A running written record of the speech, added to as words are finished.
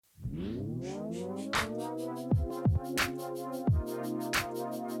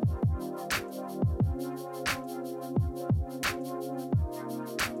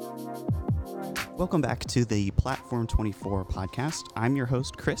Welcome back to the Platform 24 podcast. I'm your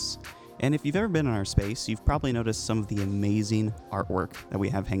host, Chris. And if you've ever been in our space, you've probably noticed some of the amazing artwork that we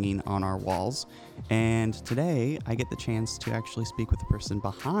have hanging on our walls. And today, I get the chance to actually speak with the person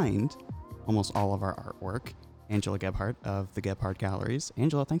behind almost all of our artwork, Angela Gebhardt of the Gebhardt Galleries.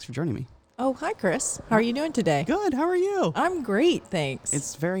 Angela, thanks for joining me. Oh, hi, Chris. How are you doing today? Good. How are you? I'm great, thanks.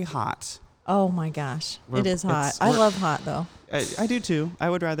 It's very hot. Oh, my gosh. It is hot. I love hot, though. I do, too. I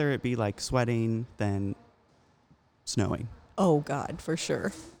would rather it be like sweating than snowing. Oh, God, for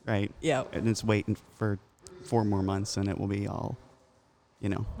sure. Right? Yeah. And it's waiting for 4 more months and it will be all,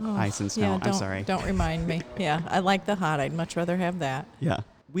 ice and snow. Yeah, I'm sorry. Don't remind me. Yeah, I like the hot. I'd much rather have that. Yeah.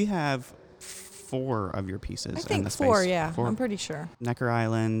 We have 4 of your pieces I in think the 4, space. yeah. 4. I'm pretty sure. Necker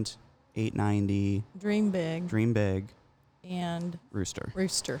Island, 890, Dream Big Dream Big, and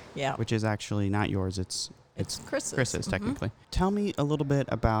Rooster, yeah. which is actually not yours. It's Chris's. Chris's, technically. Tell me a little bit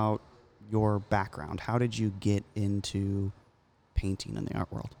about your background. How did you get into painting in the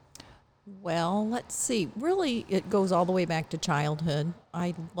art world? Well, let's see. Really, it goes all the way back to childhood.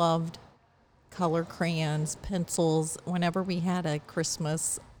 I loved color crayons, pencils. Whenever we had a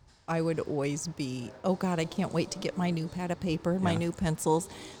Christmas, I would always be, oh God, I can't wait to get my new pad of paper, my new pencils.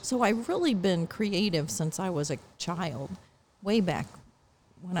 So I've really been creative since I was a child, way back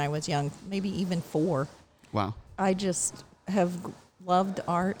when I was young, maybe even 4. Wow. I just have loved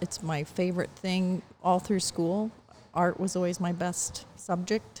art. It's my favorite thing all through school. Art was always my best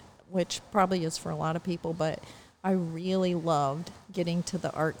subject, which probably is for a lot of people, but I really loved getting to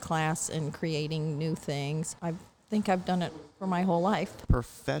the art class and creating new things. I think I've done it for my whole life.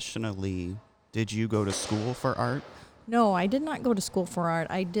 Professionally, did you go to school for art? No, I did not go to school for art.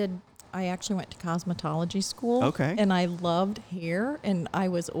 I actually went to cosmetology school. Okay. And I loved hair, and I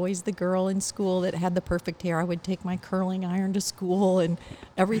was always the girl in school that had the perfect hair. I would take my curling iron to school, and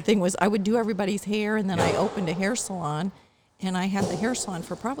I would do everybody's hair, and then I opened a hair salon, and I had the hair salon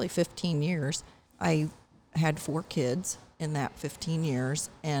for probably 15 years. I had 4 kids in that 15 years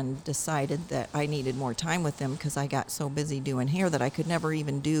and decided that I needed more time with them because I got so busy doing hair that I could never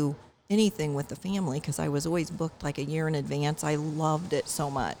even do anything with the family because I was always booked like a year in advance. I loved it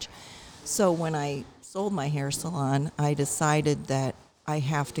so much. So when I sold my hair salon, I decided that I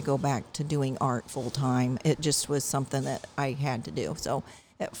have to go back to doing art full time. It just was something that I had to do. So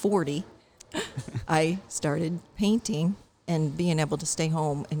at 40, I started painting and being able to stay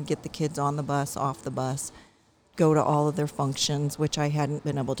home and get the kids on the bus, off the bus, go to all of their functions, which I hadn't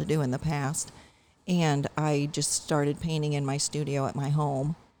been able to do in the past. And I just started painting in my studio at my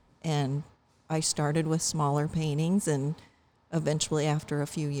home. And I started with smaller paintings, and eventually after a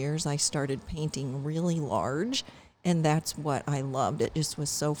few years, I started painting really large. And that's what I loved. It just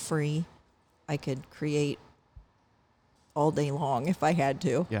was so free. I could create all day long if I had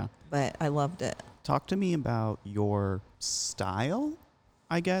to. Yeah. But I loved it. Talk to me about your style,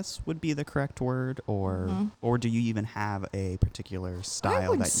 I guess would be the correct word, or do you even have a particular style I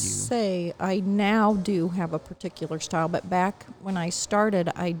would say I now do have a particular style, but back when I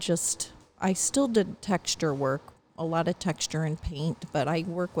started, I still did texture work, a lot of texture and paint, but I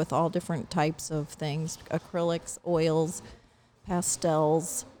work with all different types of things, acrylics, oils,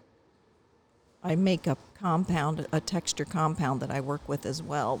 pastels. I make a texture compound that I work with as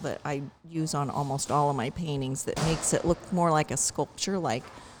well that I use on almost all of my paintings that makes it look more like a sculpture, like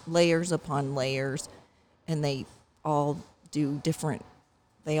layers upon layers, and they all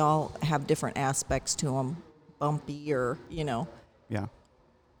have different aspects to them, bumpy or, Yeah.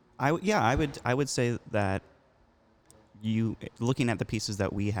 I would say that you, looking at the pieces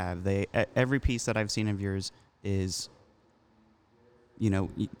that we have, every piece that I've seen of yours is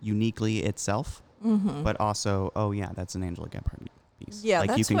uniquely itself, but also, that's an Angela Gebhardt piece. Yeah,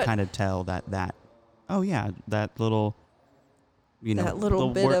 like you can kind of tell that little, that little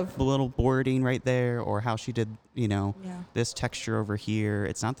bit of the little boarding right there, or how she did, this texture over here.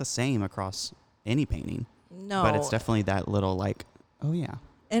 It's not the same across any painting. No, but it's definitely that little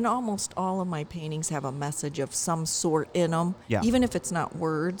And almost all of my paintings have a message of some sort in them. Yeah. Even if it's not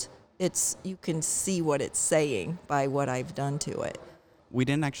words, you can see what it's saying by what I've done to it. We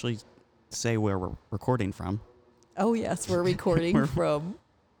didn't actually say where we're recording from. Oh, yes, we're recording from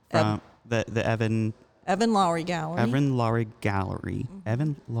the Evan Lowry Gallery. Evan Lowry Gallery. Mm-hmm.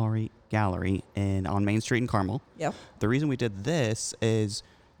 Evan Lowry Gallery on Main Street in Carmel. Yep. The reason we did this is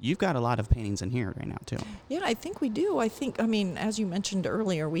you've got a lot of paintings in here right now, too. Yeah, I think we do. As you mentioned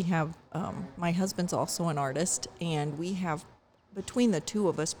earlier, we have, my husband's also an artist, and we have, between the two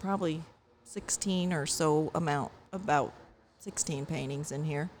of us, probably 16 or so about 16 paintings in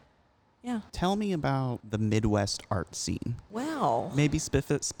here. Yeah. Tell me about the Midwest art scene. Well, Maybe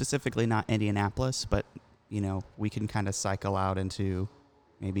specifically not Indianapolis, but we can kind of cycle out into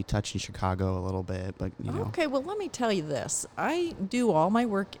maybe touching Chicago a little bit, but okay, well, let me tell you this. I do all my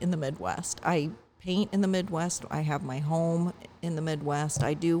work in the Midwest. I paint in the Midwest. I have my home in the Midwest.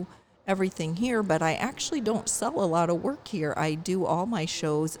 I do everything here, but I actually don't sell a lot of work here. I do all my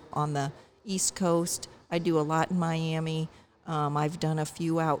shows on the East Coast. I do a lot in Miami. I've done a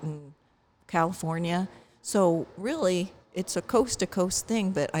few out in California. So really, it's a coast-to-coast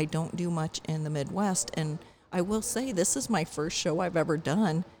thing, but I don't do much in the Midwest. And I will say this is my first show I've ever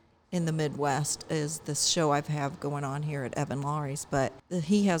done in the Midwest, is this show I have going on here at Evan Laurie's. But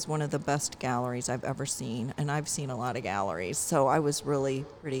he has one of the best galleries I've ever seen, and I've seen a lot of galleries. So I was really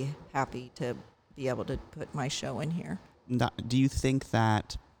pretty happy to be able to put my show in here. Do you think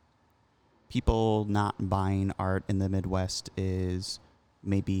that people not buying art in the Midwest is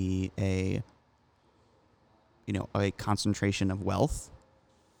maybe a concentration of wealth?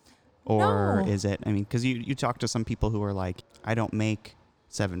 Or No. is it, because you talk to some people who are like, I don't make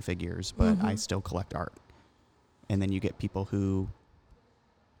 7 figures, but I still collect art. And then you get people who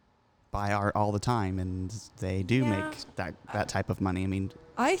buy art all the time and they do Yeah. make that type of money.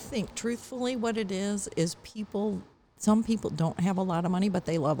 I think truthfully what it is some people don't have a lot of money, but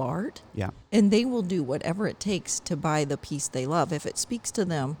they love art. Yeah. And they will do whatever it takes to buy the piece they love. If it speaks to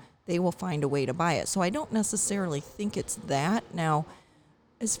them, they will find a way to buy it. So I don't necessarily think it's that. Now,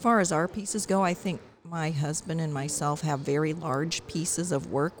 as far as our pieces go, I think my husband and myself have very large pieces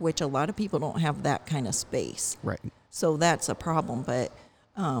of work, which a lot of people don't have that kind of space. Right. So that's a problem. But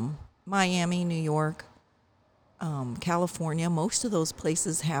Miami, New York, California, most of those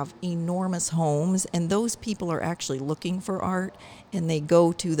places have enormous homes, and those people are actually looking for art, and they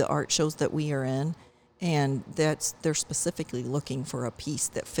go to the art shows that we are in, and they're specifically looking for a piece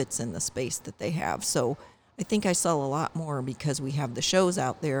that fits in the space that they have. So I think I sell a lot more because we have the shows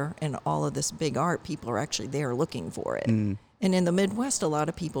out there and all of this big art. People are actually there looking for it. And in the Midwest, a lot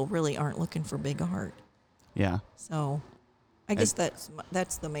of people really aren't looking for big art. Yeah. So I guess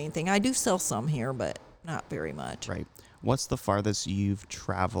that's the main thing. I do sell some here, but not very much. Right. What's the farthest you've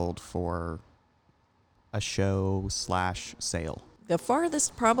traveled for a show / sale? The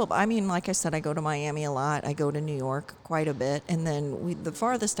farthest probably, like I said, I go to Miami a lot. I go to New York quite a bit. And then the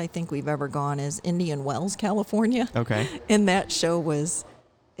farthest I think we've ever gone is Indian Wells, California. Okay. And that show was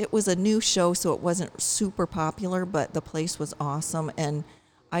a new show, so it wasn't super popular, but the place was awesome. And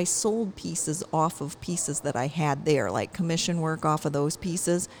I sold pieces off of pieces that I had there, like commission work off of those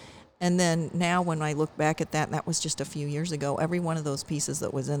pieces. And then now when I look back at that, and that was just a few years ago, every one of those pieces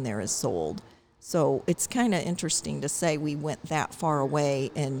that was in there is sold. So it's kind of interesting to say we went that far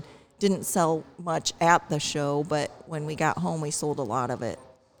away and didn't sell much at the show, but when we got home, we sold a lot of it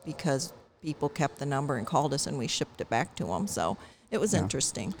because people kept the number and called us and we shipped it back to them. So it was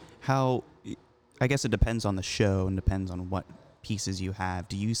interesting. I guess it depends on the show and depends on what pieces you have.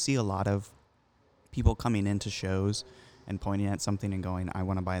 Do you see a lot of people coming into shows and pointing at something and going, I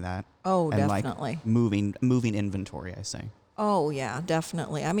want to buy that? Oh, and definitely. Like moving inventory, I say. Oh, yeah,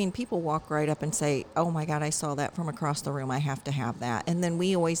 definitely. People walk right up and say, oh, my God, I saw that from across the room. I have to have that. And then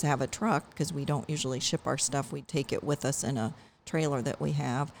we always have a truck because we don't usually ship our stuff. We take it with us in a trailer that we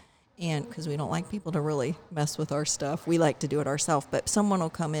have. And because we don't like people to really mess with our stuff, we like to do it ourselves. But someone will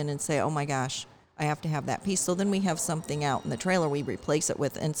come in and say, oh, my gosh, I have to have that piece. So then we have something out in the trailer we replace it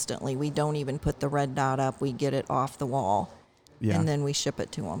with instantly. We don't even put the red dot up. We get it off the wall. Yeah. And then we ship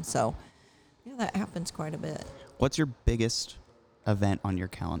it to them. So, yeah, that happens quite a bit. What's your biggest event on your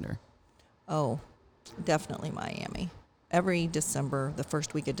calendar? Oh, definitely Miami. Every December, the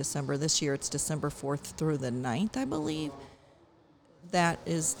first week of December. This year it's December 4th through the 9th, I believe. That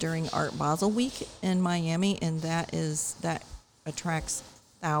is during Art Basel Week in Miami, and that attracts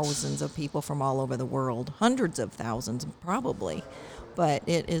thousands of people from all over the world, hundreds of thousands probably. But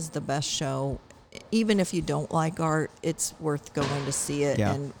it is the best show. Even if you don't like art, it's worth going to see it.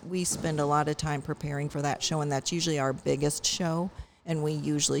 Yeah. And we spend a lot of time preparing for that show, and that's usually our biggest show, and we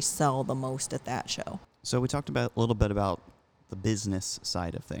usually sell the most at that show. So we talked a little bit about the business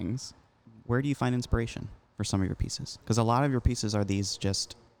side of things. Where do you find inspiration for some of your pieces? Because a lot of your pieces are these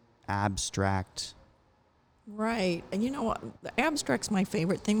just abstract. Right. And you know what? The abstract's my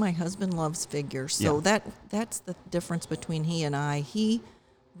favorite thing. My husband loves figures. So that's the difference between he and I. He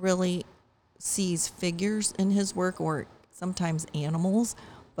really sees figures in his work, or sometimes animals,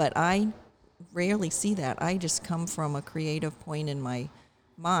 but I rarely see that. I just come from a creative point in my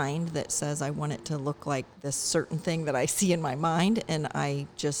mind that says I want it to look like this certain thing that I see in my mind, and I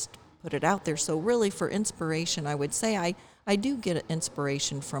just put it out there. So really for inspiration, I would say I do get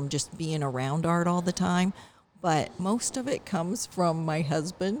inspiration from just being around art all the time, but most of it comes from my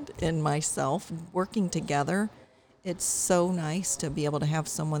husband and myself working together. It's so nice to be able to have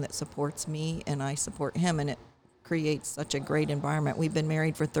someone that supports me and I support him, and it creates such a great environment. We've been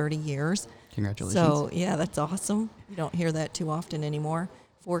married for 30 years. Congratulations. So, yeah, that's awesome. You don't hear that too often anymore.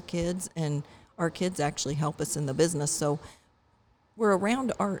 4 kids, and our kids actually help us in the business. So, we're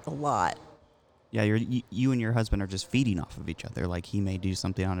around art a lot. Yeah, you and your husband are just feeding off of each other. Like, he may do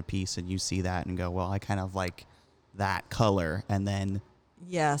something on a piece and you see that and go, well, I kind of like that color. And then,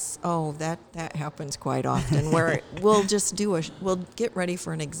 Yes. Oh, that happens quite often where we'll just we'll get ready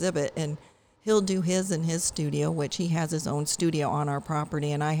for an exhibit and he'll do his in his studio, which he has his own studio on our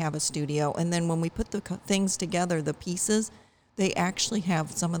property and I have a studio. And then when we put the things together, the pieces, they actually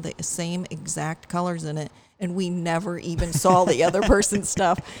have some of the same exact colors in it. And we never even saw the other person's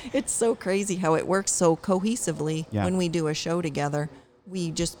stuff. It's so crazy how it works so cohesively when we do a show together.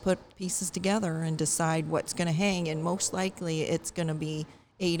 We just put pieces together and decide what's going to hang, and most likely it's going to be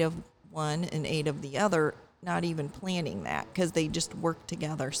 8 of one and 8 of the other, not even planning that because they just work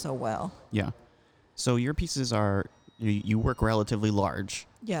together so well. yeah. So your pieces are, you work relatively large.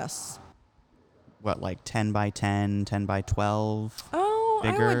 Yes. What, like 10 by 10, 10 by 12? Oh,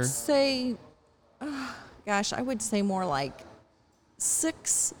 Bigger? I would say, I would say more like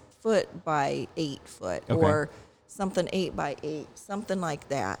 6 foot by 8 foot Okay. or something 8 by 8, something like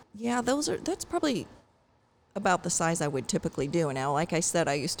that. Yeah, that's probably about the size I would typically do. Now, like I said,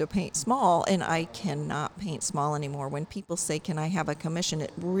 I used to paint small and I cannot paint small anymore. When people say, can I have a commission?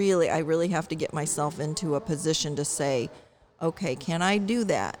 I really have to get myself into a position to say, okay, can I do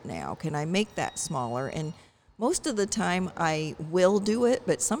that now? Can I make that smaller? And most of the time I will do it,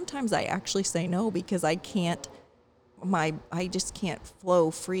 but sometimes I actually say no because I just can't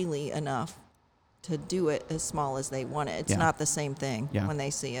flow freely enough to do it as small as they want it. It's not the same thing when they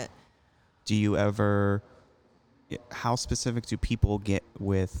see it. Do you ever, how specific do people get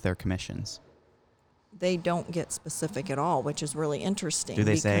with their commissions? They don't get specific at all, which is really interesting. Do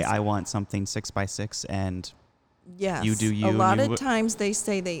they say, I want something 6 by 6 and yes, you do you? A lot of times they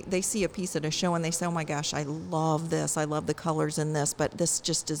say they see a piece at a show and they say, oh my gosh, I love this. I love the colors in this, but this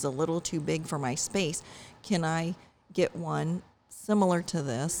just is a little too big for my space. Can I get one similar to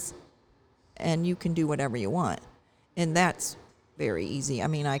this? And you can do whatever you want. And that's very easy. I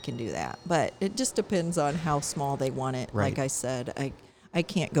mean, I can do that. But it just depends on how small they want it. Right. Like I said, I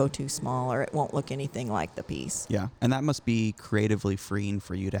can't go too small or it won't look anything like the piece. Yeah. And that must be creatively freeing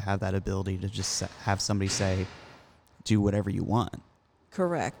for you to have that ability to just have somebody say, do whatever you want.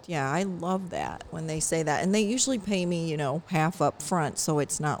 Correct. Yeah, I love that when they say that. And they usually pay me, half up front. So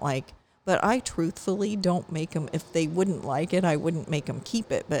it's not like, but I truthfully don't make them, if they wouldn't like it, I wouldn't make them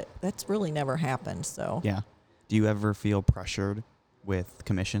keep it. But that's really never happened. So Yeah. Do you ever feel pressured with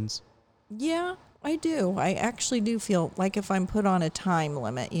commissions? yeah, I do. I actually do feel like if I'm put on a time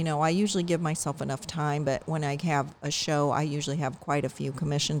limit, I usually give myself enough time. But when I have a show, I usually have quite a few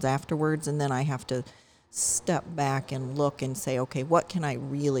commissions afterwards. And then I have to step back and look and say, okay, what can I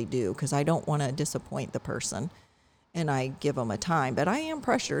really do? Because I don't want to disappoint the person. And I give them a time, but I am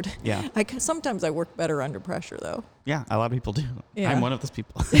pressured. Yeah. Sometimes I work better under pressure, though. Yeah, a lot of people do. Yeah. I'm one of those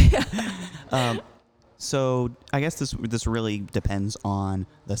people. So I guess this really depends on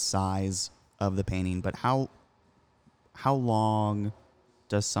the size of the painting, but how long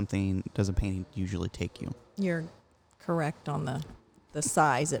does a painting usually take you? You're correct on the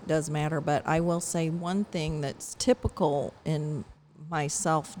size. It does matter, but I will say one thing that's typical in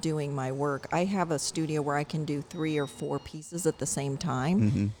myself doing my work. I have a studio where I can do 3 or 4 pieces at the same time.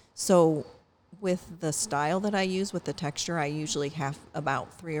 Mm-hmm. So with the style that I use with the texture, I usually have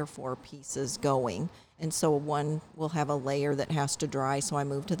about 3 or 4 pieces going. And so one will have a layer that has to dry, so I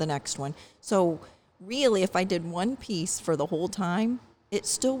move to the next one. So really, if I did one piece for the whole time, it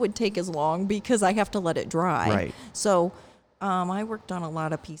still would take as long because I have to let it dry. Right. So I worked on a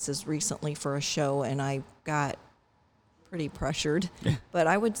lot of pieces recently for a show, and I got pretty pressured. But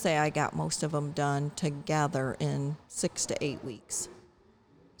I would say I got most of them done together in 6 to 8 weeks.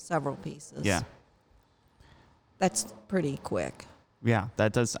 Several pieces. Yeah. That's pretty quick. Yeah,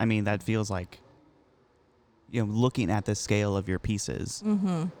 that does. I mean, that feels like, looking at the scale of your pieces,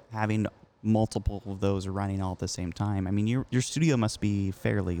 having multiple of those running all at the same time. I mean, your studio must be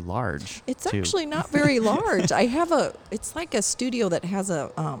fairly large. It's too. actually not very large. It's like a studio that has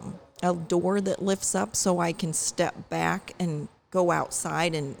a door that lifts up so I can step back and go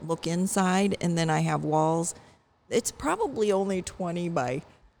outside and look inside. And then I have walls. It's probably only 20 by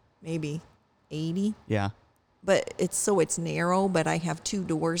maybe 80. Yeah. but it's narrow, but I have two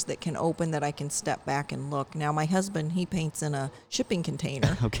doors that can open that I can step back and look. Now my husband, he paints in a shipping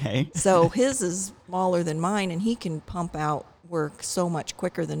container. Okay. So his is smaller than mine, and he can pump out work so much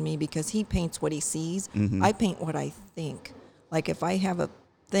quicker than me because he paints what he sees. Mm-hmm. I paint what I think. Like if I have a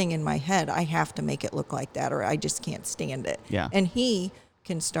thing in my head, I have to make it look like that or I just can't stand it. Yeah. And he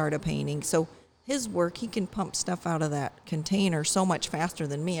can start a painting. So his work, he can pump stuff out of that container so much faster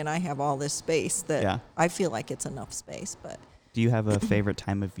than me, and I have all this space that Yeah. I feel like it's enough space. But Do you have a favorite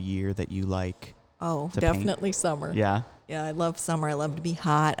time of year that you like? oh, To paint? definitely summer. Yeah. Yeah, I love summer. I love to be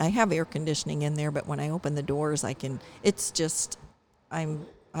hot. I have air conditioning in there, but when I open the doors, it's just I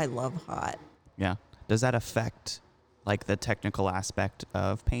love hot. Yeah. Does that affect like the technical aspect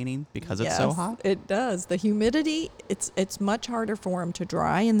of painting because it's so Yes, hot? it does. The humidity, it's much harder for them to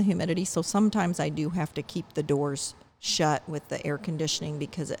dry in the humidity, so sometimes I do have to keep the doors shut with the air conditioning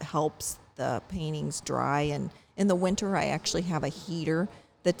because it helps the paintings dry. And in the winter, I actually have a heater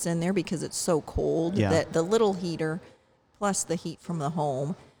that's in there because it's so cold Yeah. that the little heater plus the heat from the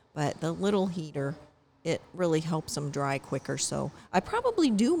home, but the little heater, it really helps them dry quicker. So I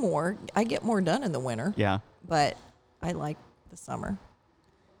probably do more. I get more done in the winter, Yeah. but I like the summer.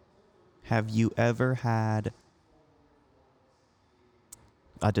 Have you ever had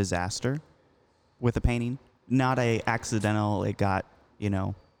a disaster with a painting? Not a accidental, it got,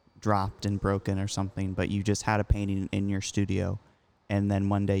 dropped and broken or something, but you just had a painting in your studio and then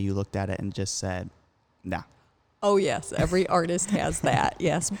one day you looked at it and just said, nah. Oh, yes. Every artist has that.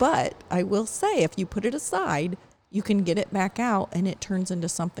 Yes. But I will say, if you put it aside, you can get it back out and it turns into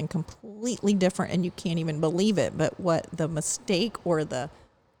something completely different and you can't even believe it. But what the mistake or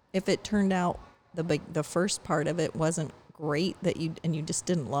if it turned out the first part of it wasn't great and you just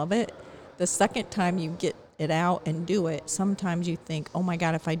didn't love it, the second time you get it out and do it, sometimes you think, oh my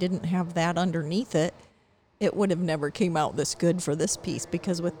God, if I didn't have that underneath it, it would have never came out this good for this piece,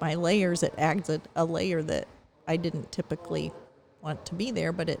 because with my layers, it adds a layer that I didn't typically want to be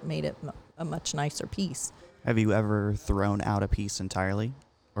there, but it made it a much nicer piece. Have you ever thrown out a piece entirely?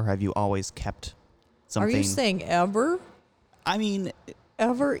 Or have you always kept something? Are you saying ever? I mean,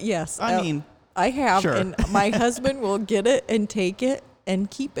 Ever? Yes. I mean, I have, sure. and my husband will get it and take it and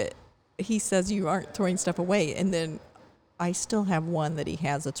keep it. He says you aren't throwing stuff away, and then I still have one that he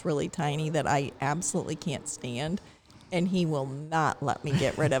has that's really tiny that I absolutely can't stand, and he will not let me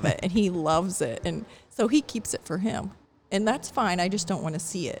get rid of it, and he loves it, and so he keeps it for him, and that's fine. I just don't want to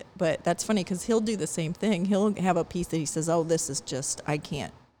see it, but that's funny because he'll do the same thing. He'll have a piece that he says, oh, this is just, I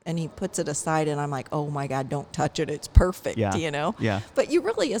can't, and he puts it aside, and I'm like, oh my God, don't touch it. It's perfect, Yeah. Yeah. But you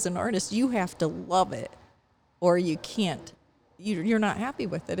really, as an artist, you have to love it, or you can't. You're not happy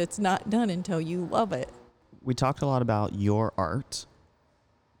with it. It's not done until you love it. We talked a lot about your art.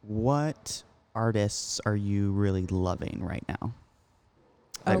 What artists are you really loving right now?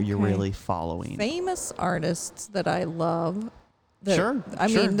 That you're Okay. really following? Famous artists that I love. Sure, I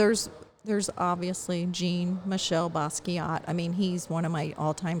sure. mean, there's obviously Jean-Michel Basquiat. I mean, he's one of my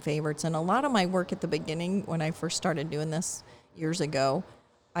all-time favorites. And a lot of my work at the beginning, when I first started doing this years ago,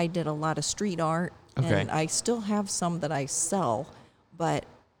 I did a lot of street art. Okay. And I still have some that I sell, but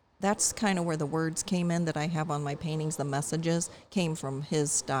that's kind of where the words came in that I have on my paintings. The messages came from his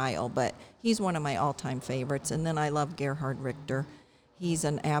style, but he's one of my all-time favorites. And then I love Gerhard Richter. He's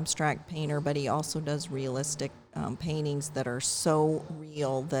an abstract painter, but he also does realistic paintings that are so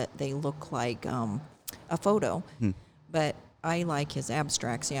real that they look like a photo. But I like his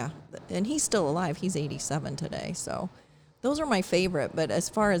abstracts, yeah. And he's still alive. He's 87 today, so those are my favorite. But as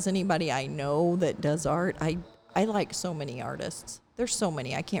far as anybody I know that does art, I like so many artists. There's so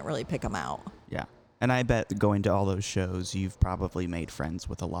many. I can't really pick them out. Yeah. And I bet going to all those shows, you've probably made friends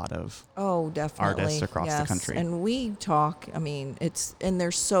with a lot of Oh, definitely. artists across the Yes. country. And we talk, I mean, and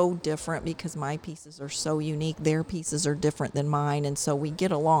they're so different because my pieces are so unique. Their pieces are different than mine. And so we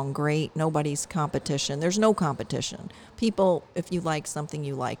get along great. Nobody's competition. There's no competition. People, if you like something,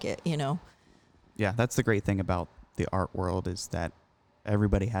 you like it, Yeah, that's the great thing about the art world is that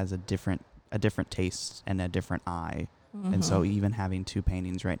everybody has a different taste and a different eye. And so even having two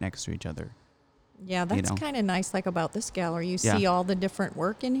paintings right next to each other. Yeah, that's know. kind of nice. Like about this gallery, you Yeah. see all the different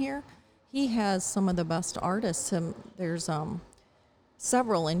work in here. He has some of the best artists. There's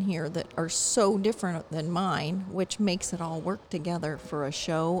several in here that are so different than mine, which makes it all work together for a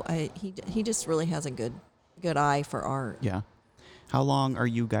show. He just really has a good eye for art. Yeah. How long are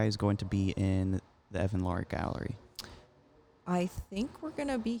you guys going to be in the Evan Laurie Gallery? I think we're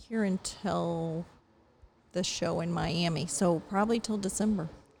gonna be here until the show in Miami, so probably till December.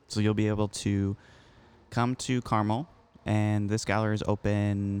 So you'll be able to come to Carmel, and this gallery is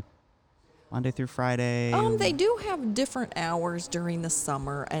open Monday through Friday? They do have different hours during the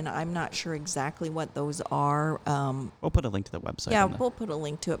summer, and I'm not sure exactly what those are. We'll put a link to the website. Yeah, we'll put a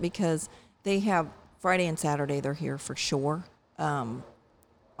link to it because they have Friday and Saturday. They're here for sure on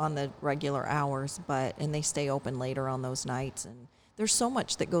the regular hours, and they stay open later on those nights. And there's so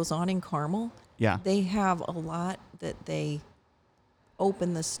much that goes on in Carmel. Yeah. They have a lot that they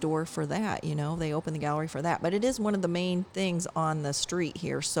open the store for that, they open the gallery for that, but it is one of the main things on the street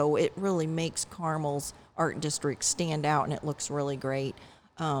here, so it really makes Carmel's art district stand out, and it looks really great.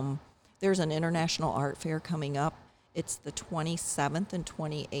 There's an international art fair coming up. It's the 27th and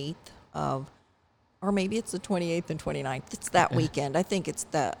 28th or maybe it's the 28th and 29th. It's that weekend. I think it's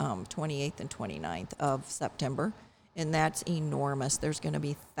the 28th and 29th of September, and that's enormous. There's going to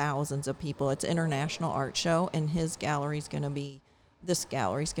be thousands of people. It's an international art show, and this gallery's going to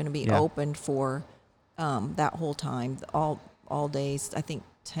be open for that whole time, all days, I think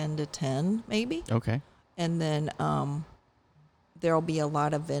 10 to 10 maybe. Okay. And then there'll be a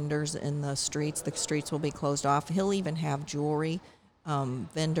lot of vendors in the streets. The streets will be closed off. He'll even have jewelry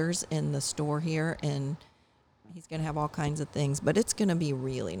vendors in the store here, and he's going to have all kinds of things, but it's going to be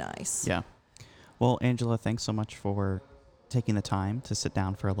really nice. Yeah. Well, Angela, thanks so much for taking the time to sit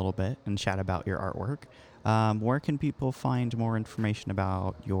down for a little bit and chat about your artwork. Where can people find more information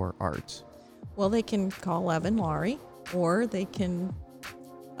about your art? Well, they can call Evan Laurie, or they can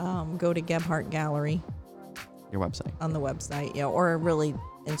go to Gebhardt Gallery. Your website. On the website, or really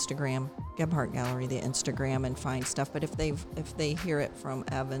Instagram, Gebhardt Gallery, the Instagram, and find stuff. But if they hear it from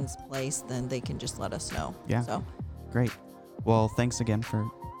Evan's place, then they can just let us know. Yeah. So Great. Well, thanks again for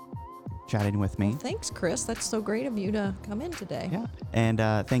chatting with me. Well, thanks, Chris. That's so great of you to come in today. Yeah.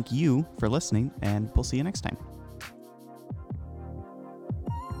 And thank you for listening, and we'll see you next time.